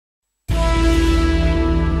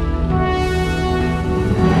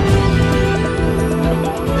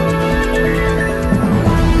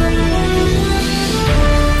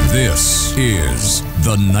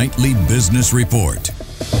The Nightly Business Report.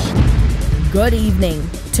 Good evening.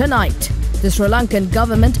 Tonight, the Sri Lankan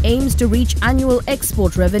government aims to reach annual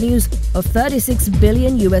export revenues of $36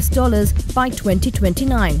 billion by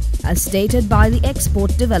 2029, as stated by the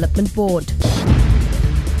Export Development Board.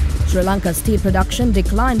 Sri Lanka's steel production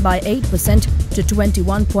declined by 8% to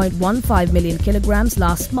 21.15 million kilograms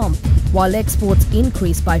last month, while exports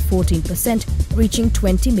increased by 14%, reaching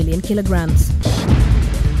 20 million kilograms.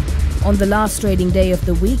 On the last trading day of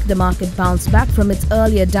the week, the market bounced back from its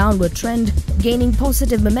earlier downward trend, gaining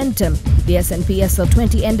positive momentum. The S&P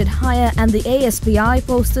SL20 ended higher and the ASPI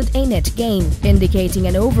posted a net gain, indicating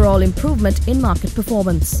an overall improvement in market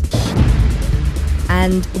performance.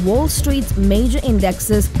 And Wall Street's major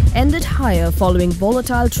indexes ended higher following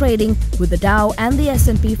volatile trading, with the Dow and the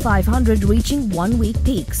S&P 500 reaching one-week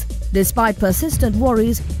peaks, despite persistent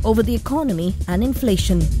worries over the economy and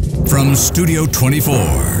inflation. From Studio 24,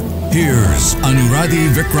 here's Anuradhi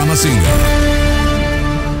Vikramasinghe.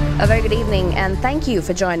 A very good evening and thank you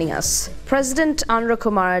for joining us. President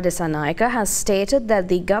Anurakumara Dissanayake has stated that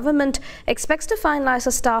the government expects to finalize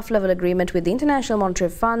a staff-level agreement with the International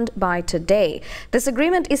Monetary Fund by today. This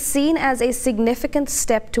agreement is seen as a significant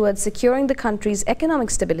step towards securing the country's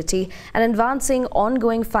economic stability and advancing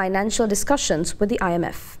ongoing financial discussions with the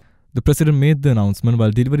IMF. The president made the announcement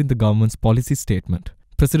while delivering the government's policy statement.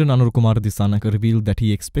 President Anurakumara Dissanayake revealed that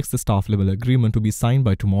he expects the staff-level agreement to be signed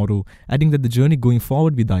by tomorrow, adding that the journey going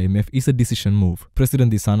forward with the IMF is a decision move.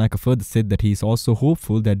 President Dissanayake further said that he is also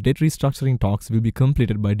hopeful that debt restructuring talks will be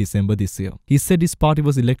completed by December this year. He said his party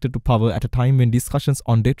was elected to power at a time when discussions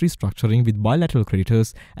on debt restructuring with bilateral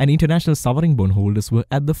creditors and international sovereign bondholders were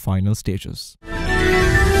at the final stages.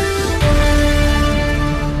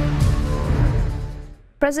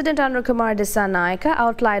 President Anurakumara Dissanayake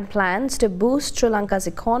outlined plans to boost Sri Lanka's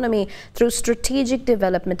economy through strategic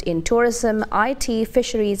development in tourism, IT,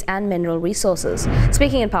 fisheries and mineral resources.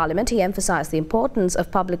 Speaking in Parliament, he emphasized the importance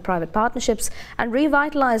of public-private partnerships and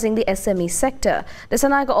revitalizing the SME sector.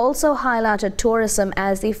 Dissanayake also highlighted tourism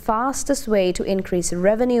as the fastest way to increase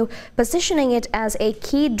revenue, positioning it as a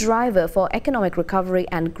key driver for economic recovery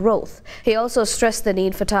and growth. He also stressed the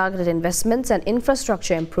need for targeted investments and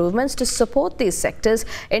infrastructure improvements to support these sectors,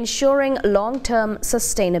 ensuring long-term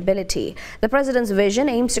sustainability. The president's vision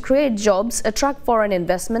aims to create jobs, attract foreign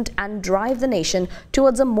investment and drive the nation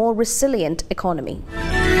towards a more resilient economy.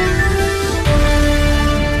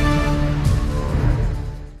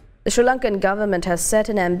 The Sri Lankan government has set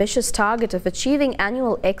an ambitious target of achieving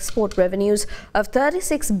annual export revenues of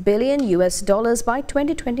 $36 billion by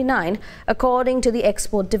 2029, according to the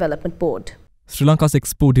Export Development Board. Sri Lanka's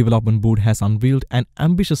Export Development Board has unveiled an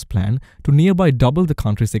ambitious plan to nearby double the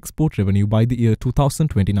country's export revenue by the year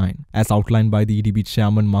 2029. As outlined by the EDB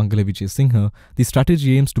chairman Mangala Vijayasinghe, the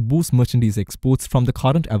strategy aims to boost merchandise exports from the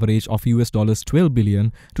current average of $12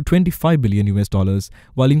 billion to $25 billion,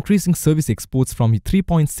 while increasing service exports from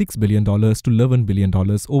 $3.6 billion to $11 billion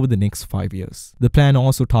over the next 5 years. The plan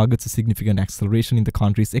also targets a significant acceleration in the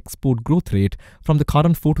country's export growth rate from the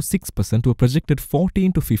current 4 to 6% to a projected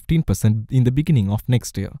 14 to 15% in the beginning of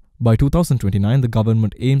next year. By 2029, the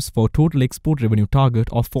government aims for a total export revenue target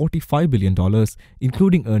of $45 billion,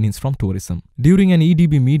 including earnings from tourism. During an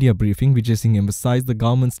EDB media briefing, Vijayasinghe emphasized the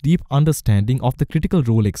government's deep understanding of the critical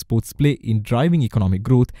role exports play in driving economic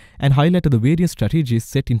growth and highlighted the various strategies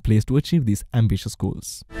set in place to achieve these ambitious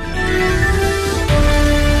goals.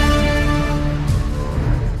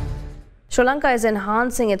 Sri Lanka is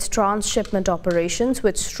enhancing its transshipment operations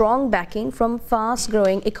with strong backing from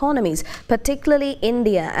fast-growing economies, particularly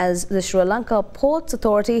India, as the Sri Lanka Ports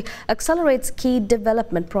Authority accelerates key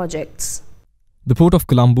development projects. The Port of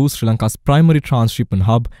Colombo, Sri Lanka's primary transshipment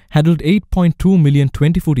hub, handled 8.2 million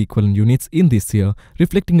 20-foot equivalent units in this year,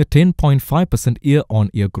 reflecting a 10.5%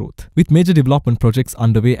 year-on-year growth. With major development projects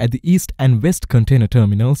underway at the East and West container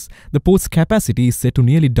terminals, the port's capacity is set to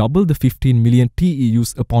nearly double the 15 million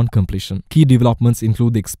TEUs upon completion. Key developments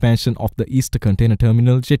include the expansion of the East Container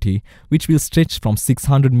Terminal jetty, which will stretch from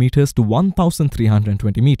 600 meters to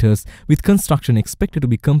 1,320 meters, with construction expected to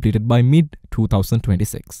be completed by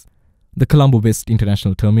mid-2026. The Colombo West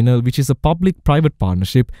International Terminal, which is a public-private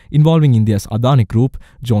partnership involving India's Adani Group,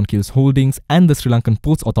 John Keells Holdings and the Sri Lankan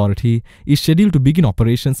Ports Authority, is scheduled to begin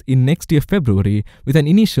operations in next year February with an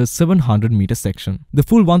initial 700-meter section. The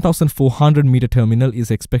full 1,400-meter terminal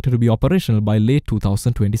is expected to be operational by late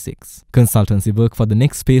 2026. Consultancy work for the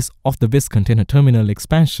next phase of the West Container Terminal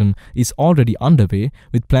expansion is already underway,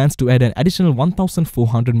 with plans to add an additional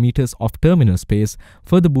 1,400 meters of terminal space,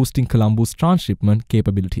 further boosting Colombo's transshipment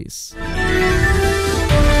capabilities.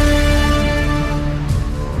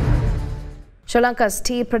 Sri Lanka's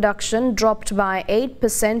tea production dropped by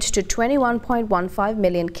 8% to 21.15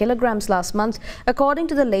 million kilograms last month, according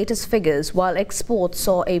to the latest figures, while exports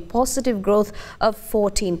saw a positive growth of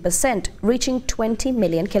 14%, reaching 20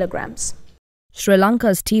 million kilograms. Sri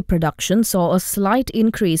Lanka's tea production saw a slight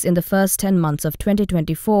increase in the first 10 months of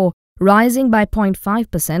 2024, rising by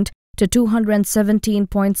 0.5% to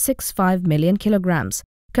 217.65 million kilograms,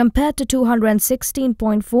 compared to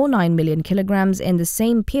 216.49 million kilograms in the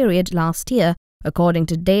same period last year, according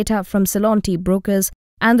to data from Ceylon Tea Brokers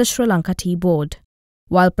and the Sri Lanka Tea Board.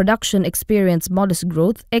 While production experienced modest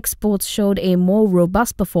growth, exports showed a more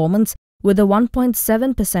robust performance, with a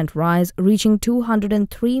 1.7% rise, reaching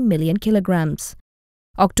 203 million kilograms.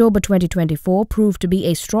 October 2024 proved to be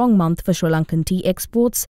a strong month for Sri Lankan tea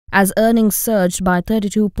exports, as earnings surged by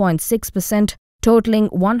 32.6%, totaling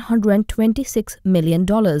 $126 million,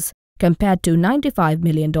 compared to $95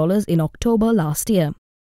 million in October last year.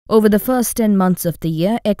 Over the first 10 months of the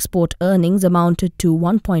year, export earnings amounted to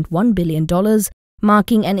 $1.1 billion,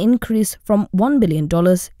 marking an increase from $1 billion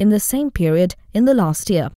in the same period in the last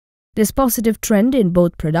year. This positive trend in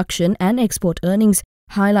both production and export earnings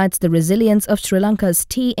highlights the resilience of Sri Lanka's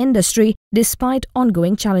tea industry despite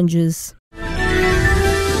ongoing challenges.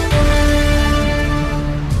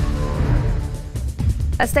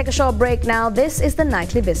 Let's take a short break now. This is the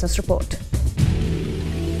Nightly Business Report.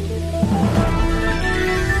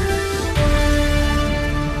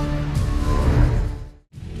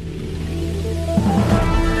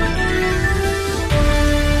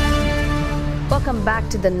 Welcome back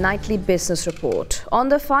to the Nightly Business Report. On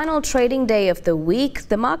the final trading day of the week,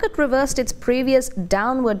 the market reversed its previous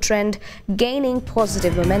downward trend, gaining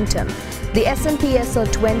positive momentum. The S&P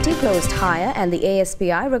SL20 closed higher and the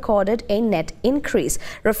ASPI recorded a net increase,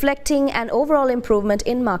 reflecting an overall improvement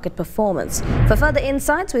in market performance. For further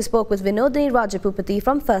insights, we spoke with Vinodini Rajapupati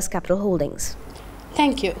from First Capital Holdings.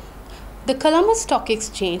 Thank you. The Colombo Stock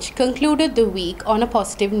Exchange concluded the week on a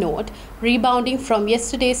positive note, rebounding from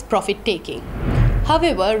yesterday's profit-taking.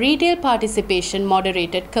 However, retail participation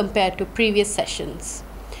moderated compared to previous sessions.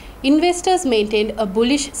 Investors maintained a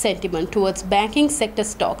bullish sentiment towards banking sector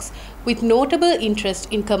stocks, with notable interest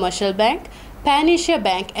in Commercial Bank, Pan Asia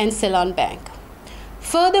Bank and Ceylon Bank.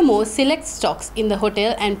 Furthermore, select stocks in the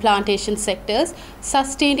hotel and plantation sectors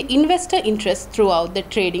sustained investor interest throughout the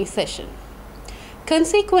trading session.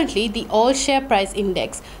 Consequently, the all-share price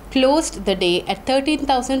index closed the day at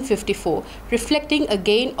 13,054, reflecting a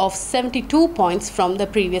gain of 72 points from the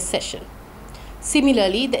previous session.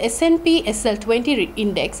 Similarly, the S&P SL20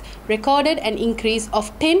 index recorded an increase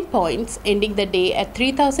of 10 points, ending the day at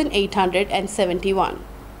 3,871.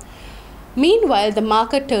 Meanwhile, the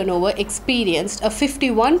market turnover experienced a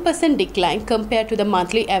 51% decline compared to the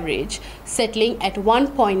monthly average, settling at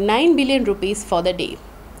 1.9 billion rupees for the day.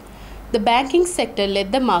 The banking sector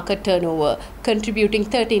led the market turnover, contributing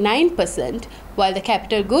 39%, while the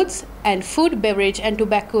capital goods and food, beverage and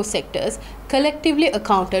tobacco sectors collectively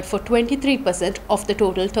accounted for 23% of the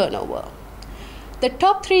total turnover. The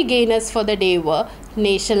top three gainers for the day were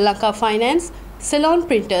Nation Lanka Finance, Ceylon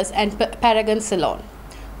Printers and Paragon Ceylon.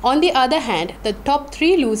 On the other hand, the top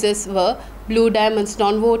three losers were Blue Diamonds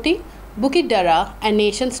non-voting, Bukit Dara and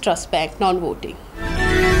Nations Trust Bank non-voting.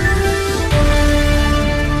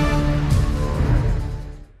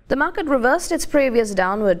 The market reversed its previous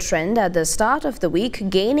downward trend at the start of the week,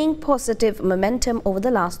 gaining positive momentum over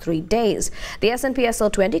the last 3 days. The S&P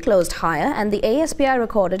SL20 closed higher and the ASPI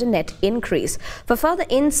recorded a net increase. For further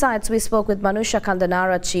insights, we spoke with Manusha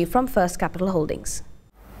Kandanarachi from First Capital Holdings.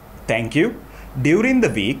 Thank you. During the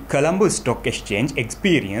week, Colombo Stock Exchange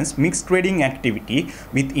experienced mixed trading activity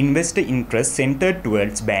with investor interest centered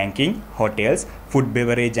towards banking, hotels, food,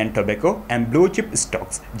 beverage and tobacco and blue chip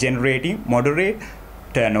stocks, generating moderate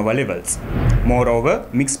turnover levels. Moreover,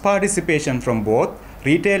 mixed participation from both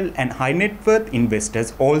retail and high net worth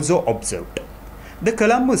investors also observed. The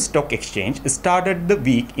Colombo Stock Exchange started the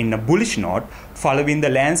week in a bullish note following the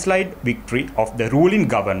landslide victory of the ruling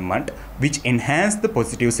government, which enhanced the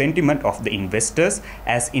positive sentiment of the investors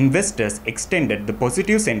as investors extended the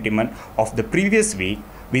positive sentiment of the previous week,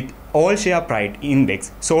 with all share price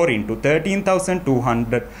index soaring to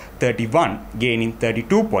 13,231, gaining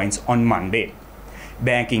 32 points on Monday.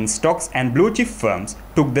 Banking stocks and blue chip firms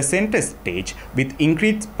took the center stage with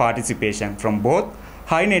increased participation from both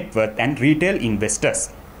high net worth and retail investors.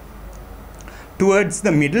 Towards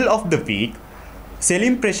the middle of the week,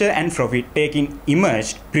 selling pressure and profit taking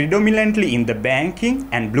emerged predominantly in the banking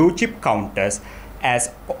and blue chip counters as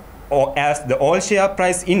the all share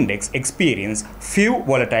price index experienced few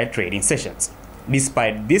volatile trading sessions.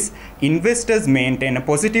 Despite this, investors maintain a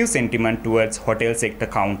positive sentiment towards hotel sector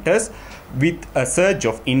counters, with a surge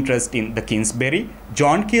of interest in the Kingsbury,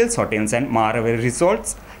 John Keel's Hotels and Maraveri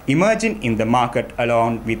resorts emerging in the market,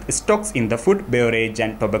 along with stocks in the food, beverage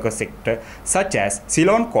and tobacco sector such as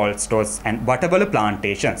Ceylon cold stores and Butterballa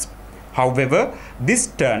plantations. However, this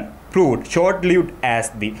turn proved short-lived as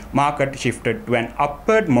the market shifted to an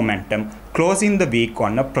upward momentum, closing the week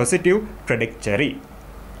on a positive trajectory.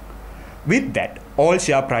 With that, all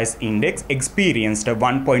share price index experienced a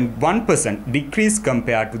 1.1% decrease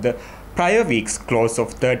compared to the prior week's close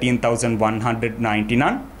of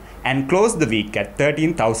 13,199 and closed the week at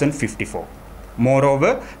 13,054.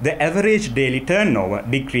 Moreover, the average daily turnover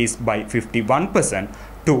decreased by 51%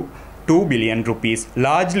 to 2 billion rupees,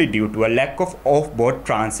 largely due to a lack of off-board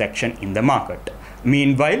transaction in the market.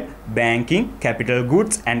 Meanwhile, banking, capital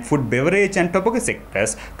goods and food, beverage and tobacco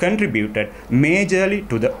sectors contributed majorly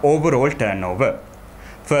to the overall turnover.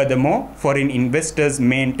 Furthermore, foreign investors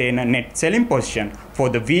maintain a net selling position for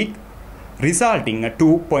the week, resulting in a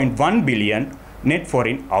 2.1 billion net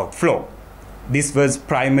foreign outflow. This was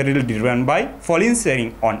primarily driven by falling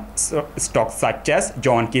selling on stocks such as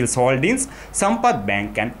John Keel's Holdings, Sampath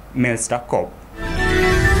Bank and Melstar Corp.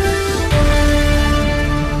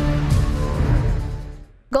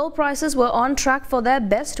 Gold prices were on track for their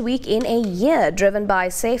best week in a year, driven by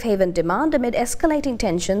safe haven demand amid escalating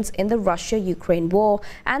tensions in the Russia-Ukraine war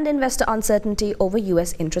and investor uncertainty over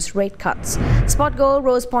US interest rate cuts. Spot gold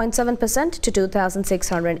rose 0.7% to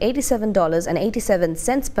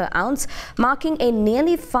 $2,687.87 per ounce, marking a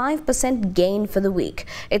nearly 5% gain for the week,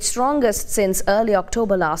 its strongest since early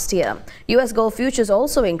October last year. US gold futures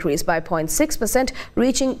also increased by 0.6%,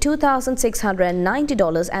 reaching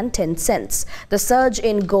 $2,690.10. The surge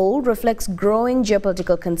in gold reflects growing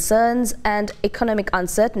geopolitical concerns and economic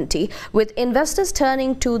uncertainty, with investors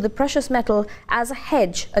turning to the precious metal as a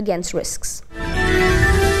hedge against risks.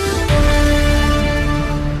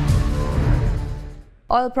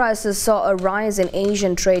 Oil prices saw a rise in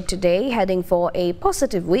Asian trade today, heading for a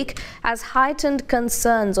positive week as heightened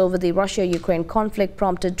concerns over the Russia-Ukraine conflict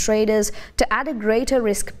prompted traders to add a greater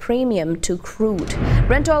risk premium to crude.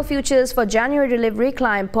 Brent oil futures for January delivery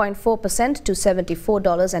climbed 0.4% to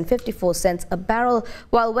 $74.54 a barrel,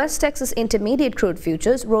 while West Texas Intermediate crude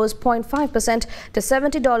futures rose 0.5% to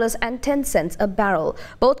 $70.10 a barrel.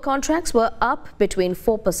 Both contracts were up between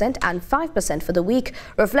 4% and 5% for the week,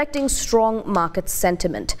 reflecting strong market sentiment.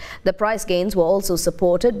 The price gains were also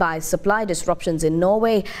supported by supply disruptions in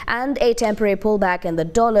Norway and a temporary pullback in the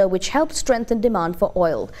dollar, which helped strengthen demand for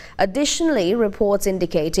oil. Additionally, reports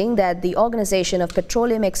indicating that the Organization of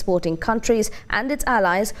Petroleum Exporting Countries and its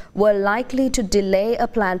allies were likely to delay a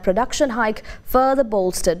planned production hike further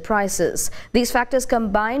bolstered prices. These factors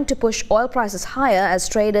combined to push oil prices higher as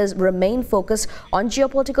traders remain focused on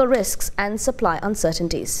geopolitical risks and supply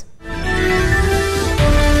uncertainties.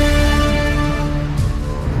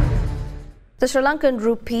 The Sri Lankan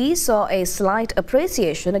rupee saw a slight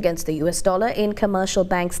appreciation against the US dollar in commercial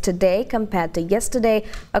banks today compared to yesterday.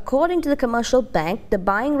 According to the commercial bank, the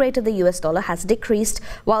buying rate of the US dollar has decreased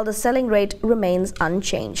while the selling rate remains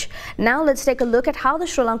unchanged. Now let's take a look at how the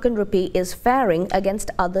Sri Lankan rupee is faring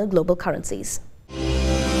against other global currencies.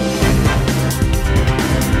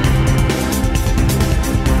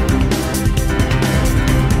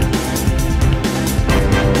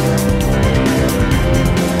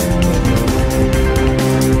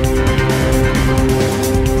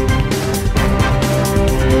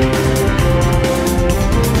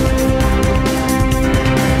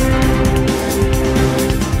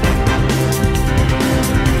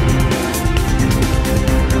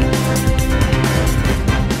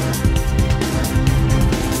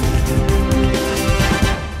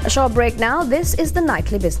 A short break now. This is the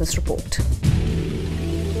Nightly Business Report.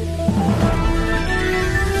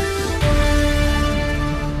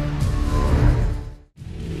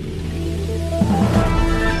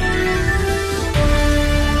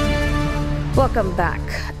 Welcome back.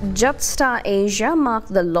 Jetstar Asia marked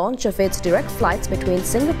the launch of its direct flights between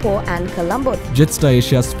Singapore and Colombo. Jetstar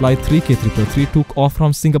Asia's Flight 3K333 took off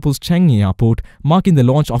from Singapore's Changi Airport, marking the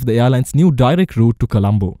launch of the airline's new direct route to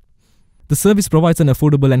Colombo. The service provides an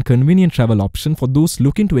affordable and convenient travel option for those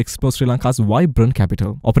looking to explore Sri Lanka's vibrant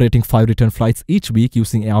capital. Operating 5 return flights each week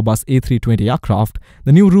using Airbus A320 aircraft,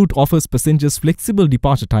 the new route offers passengers flexible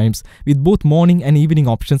departure times with both morning and evening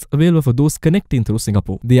options available for those connecting through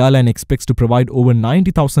Singapore. The airline expects to provide over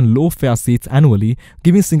 90,000 low-fare seats annually,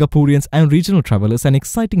 giving Singaporeans and regional travelers an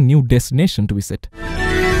exciting new destination to visit.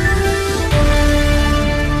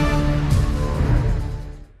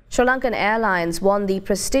 Sri Lankan Airlines won the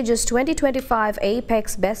prestigious 2025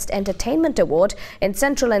 Apex Best Entertainment Award in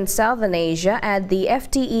Central and Southern Asia at the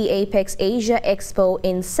FTE Apex Asia Expo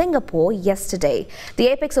in Singapore yesterday. The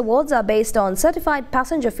Apex Awards are based on certified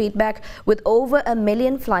passenger feedback with over 1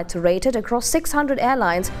 million flights rated across 600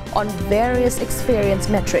 airlines on various experience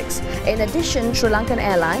metrics. In addition, Sri Lankan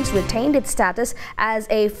Airlines retained its status as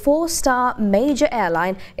a 4-star major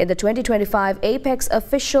airline in the 2025 Apex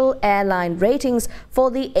Official Airline Ratings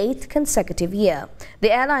for the 8th consecutive year.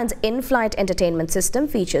 The airline's in-flight entertainment system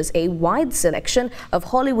features a wide selection of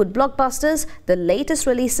Hollywood blockbusters, the latest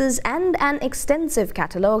releases, and an extensive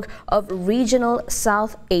catalogue of regional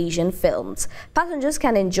South Asian films. Passengers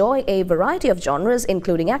can enjoy a variety of genres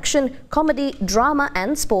including action, comedy, drama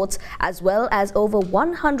and sports, as well as over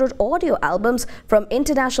 100 audio albums from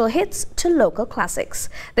international hits to local classics.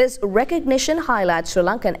 This recognition highlights Sri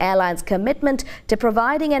Lankan Airlines' commitment to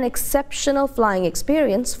providing an exceptional flying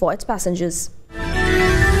experience for its passengers.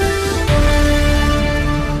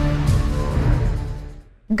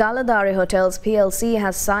 Galadari Hotels PLC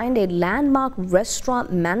has signed a landmark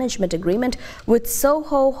restaurant management agreement with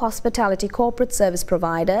Soho hospitality corporate service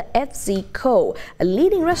provider FZCo, a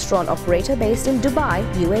leading restaurant operator based in Dubai,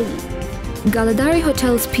 UAE. Galadari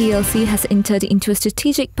Hotels PLC has entered into a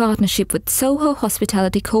strategic partnership with Soho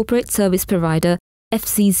hospitality corporate service provider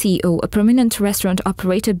FZCo, a prominent restaurant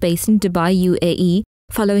operator based in Dubai, UAE,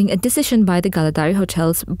 following a decision by the Galadari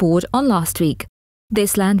Hotels board on last week.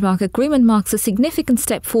 This landmark agreement marks a significant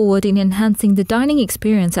step forward in enhancing the dining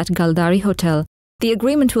experience at Galadari Hotel. The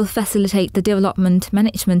agreement will facilitate the development,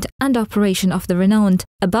 management and operation of the renowned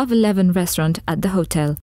Above 11 restaurant at the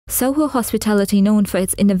hotel. Soho Hospitality, known for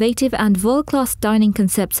its innovative and world-class dining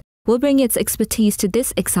concepts, will bring its expertise to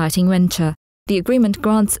this exciting venture. The agreement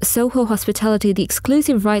grants Soho Hospitality the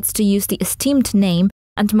exclusive rights to use the esteemed name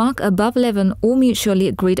and mark Above 11 or mutually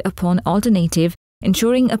agreed upon alternative,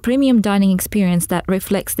 ensuring a premium dining experience that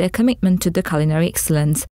reflects their commitment to the culinary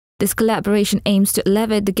excellence. This collaboration aims to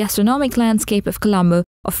elevate the gastronomic landscape of Colombo,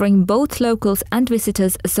 offering both locals and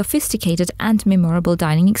visitors a sophisticated and memorable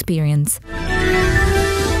dining experience.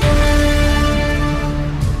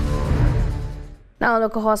 Now,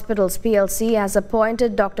 Local Hospitals PLC has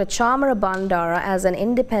appointed Dr. Chamara Bandara as an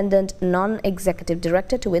independent non-executive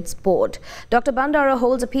director to its board. Dr. Bandara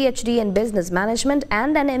holds a PhD in business management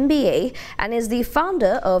and an MBA and is the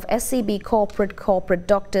founder of SCB Corporate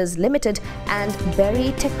Doctors Limited and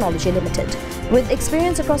Berry Technology Limited. With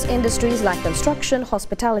experience across industries like construction,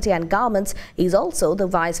 hospitality and garments, he is also the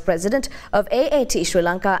vice president of AAT Sri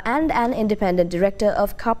Lanka and an independent director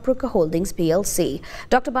of Kapruka Holdings PLC.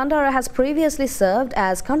 Dr. Bandara has previously served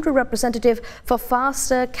as country representative for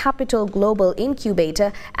Faster Capital Global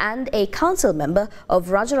Incubator and a council member of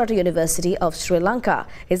Rajarata University of Sri Lanka.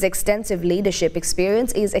 His extensive leadership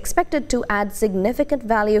experience is expected to add significant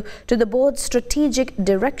value to the board's strategic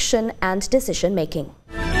direction and decision making.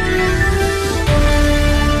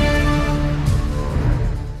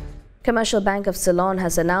 Commercial Bank of Ceylon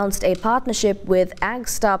has announced a partnership with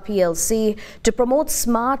AgStar PLC to promote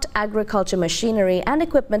smart agriculture machinery and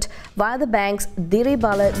equipment via the bank's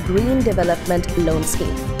Diribala Green Development Loan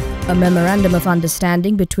Scheme. A memorandum of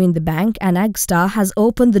understanding between the bank and AgStar has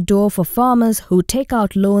opened the door for farmers who take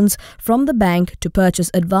out loans from the bank to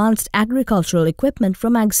purchase advanced agricultural equipment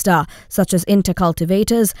from AgStar, such as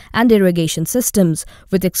intercultivators and irrigation systems,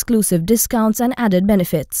 with exclusive discounts and added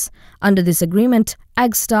benefits. Under this agreement,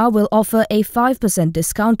 AgStar will offer a 5%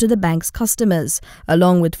 discount to the bank's customers,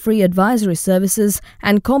 along with free advisory services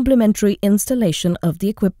and complimentary installation of the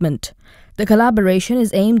equipment. The collaboration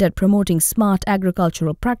is aimed at promoting smart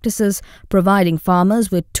agricultural practices, providing farmers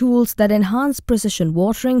with tools that enhance precision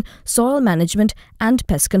watering, soil management and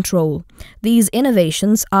pest control. These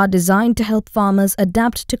innovations are designed to help farmers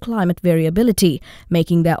adapt to climate variability,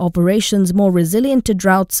 making their operations more resilient to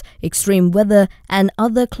droughts, extreme weather and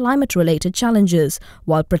other climate-related challenges,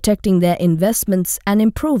 while protecting their investments and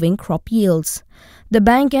improving crop yields. The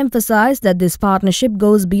bank emphasized that this partnership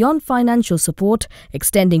goes beyond financial support,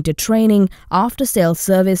 extending to training, after-sales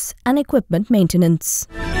service and equipment maintenance.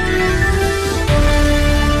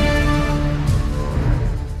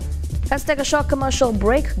 Let's take a short commercial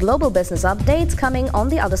break. Global business updates coming on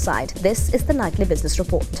the other side. This is the Nightly Business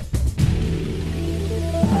Report.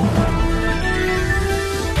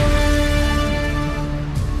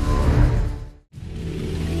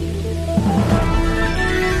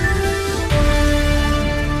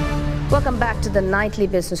 Welcome back to the Nightly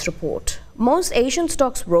Business Report. Most Asian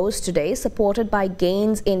stocks rose today, supported by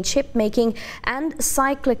gains in chip-making and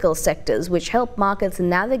cyclical sectors, which helped markets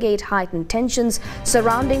navigate heightened tensions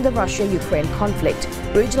surrounding the Russia-Ukraine conflict.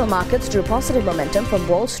 Regional markets drew positive momentum from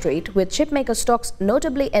Wall Street, with chipmaker stocks,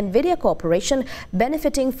 notably Nvidia Corporation,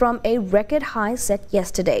 benefiting from a record high set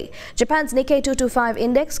yesterday. Japan's Nikkei 225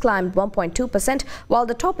 index climbed 1.2%, while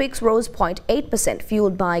the TOPIX rose 0.8%,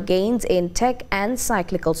 fueled by gains in tech and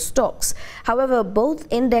cyclical stocks. However, both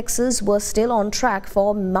indexes were still on track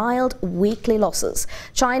for mild weekly losses.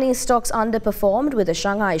 Chinese stocks underperformed, with the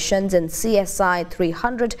Shanghai Shenzhen CSI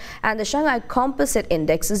 300 and the Shanghai Composite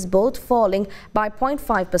indexes both falling by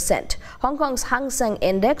 0.5%. Hong Kong's Hang Seng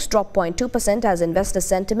Index dropped 0.2% as investor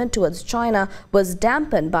sentiment towards China was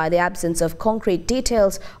dampened by the absence of concrete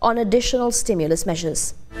details on additional stimulus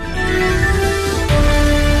measures.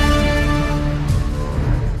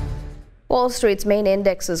 Wall Street's main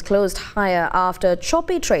indexes closed higher after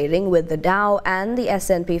choppy trading, with the Dow and the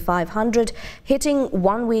S&P 500 hitting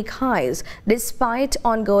one-week highs despite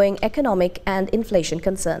ongoing economic and inflation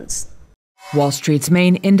concerns. Wall Street's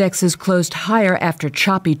main indexes closed higher after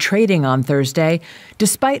choppy trading on Thursday,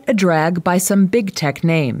 despite a drag by some big tech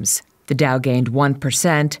names. The Dow gained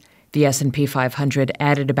 1%, the S&P 500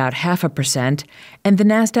 added about 0.5%, and the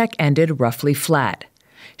Nasdaq ended roughly flat.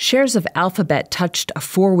 Shares of Alphabet touched a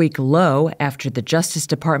 4-week low after the Justice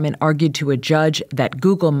Department argued to a judge that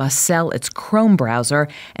Google must sell its Chrome browser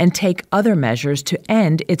and take other measures to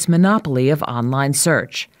end its monopoly of online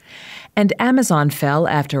search. And Amazon fell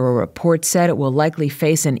after a report said it will likely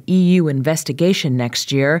face an EU investigation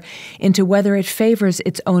next year into whether it favors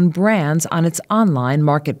its own brands on its online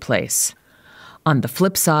marketplace. On the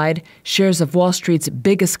flip side, shares of Wall Street's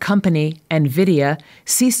biggest company, Nvidia,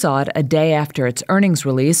 seesawed a day after its earnings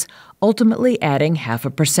release, ultimately adding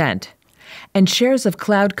 0.5%. And shares of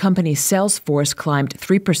cloud company Salesforce climbed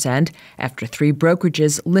 3% after 3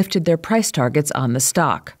 brokerages lifted their price targets on the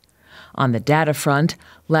stock. On the data front,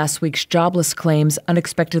 last week's jobless claims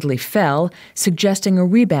unexpectedly fell, suggesting a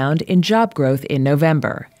rebound in job growth in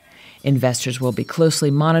November. Investors will be closely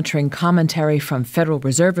monitoring commentary from Federal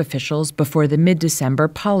Reserve officials before the mid-December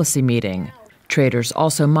policy meeting. Traders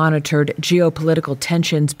also monitored geopolitical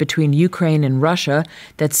tensions between Ukraine and Russia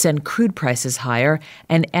that sent crude prices higher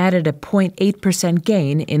and added a 0.8%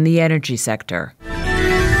 gain in the energy sector.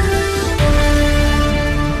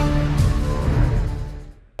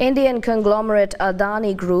 Indian conglomerate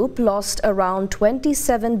Adani Group lost around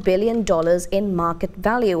 $27 billion in market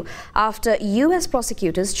value after U.S.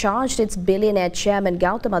 prosecutors charged its billionaire chairman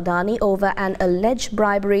Gautam Adani over an alleged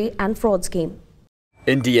bribery and fraud scheme.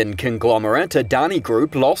 Indian conglomerate Adani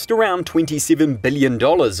Group lost around $27 billion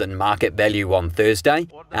in market value on Thursday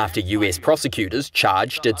after U.S. prosecutors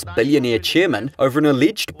charged its billionaire chairman over an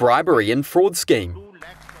alleged bribery and fraud scheme.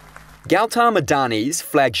 Gautam Adani's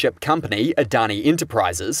flagship company, Adani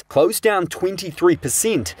Enterprises, closed down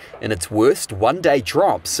 23% in its worst one-day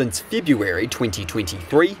drop since February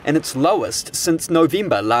 2023 and its lowest since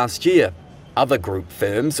November last year. Other group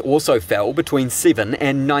firms also fell between 7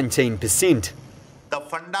 and 19%. The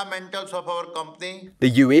fundamentals of our company. The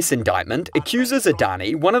US indictment accuses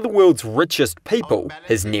Adani, one of the world's richest people,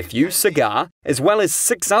 his nephew, Sagar, as well as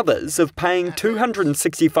 6 others, of paying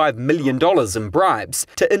 $265 million in bribes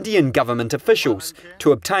to Indian government officials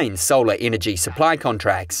to obtain solar energy supply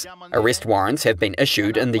contracts. Arrest warrants have been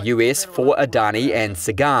issued in the US for Adani and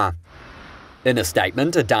Sagar. In a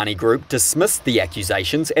statement, Adani Group dismissed the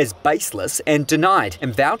accusations as baseless and denied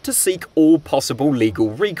and vowed to seek all possible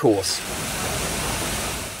legal recourse.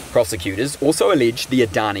 Prosecutors also alleged the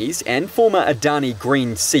Adanis and former Adani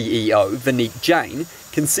Green CEO Vineet Jain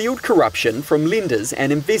concealed corruption from lenders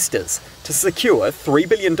and investors to secure $3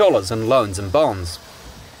 billion in loans and bonds.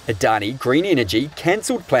 Adani Green Energy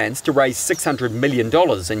cancelled plans to raise $600 million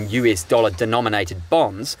in US dollar-denominated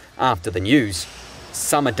bonds after the news.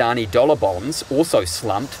 Some Adani dollar bonds also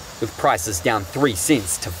slumped, with prices down 3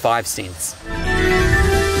 cents to 5 cents.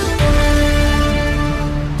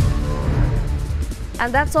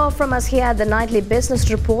 And that's all from us here at the Nightly Business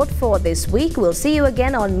Report for this week. We'll see you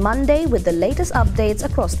again on Monday with the latest updates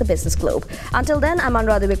across the business globe. Until then, I'm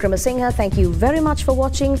Anuradhi Vikramasinghe. Thank you very much for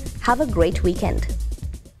watching. Have a great weekend.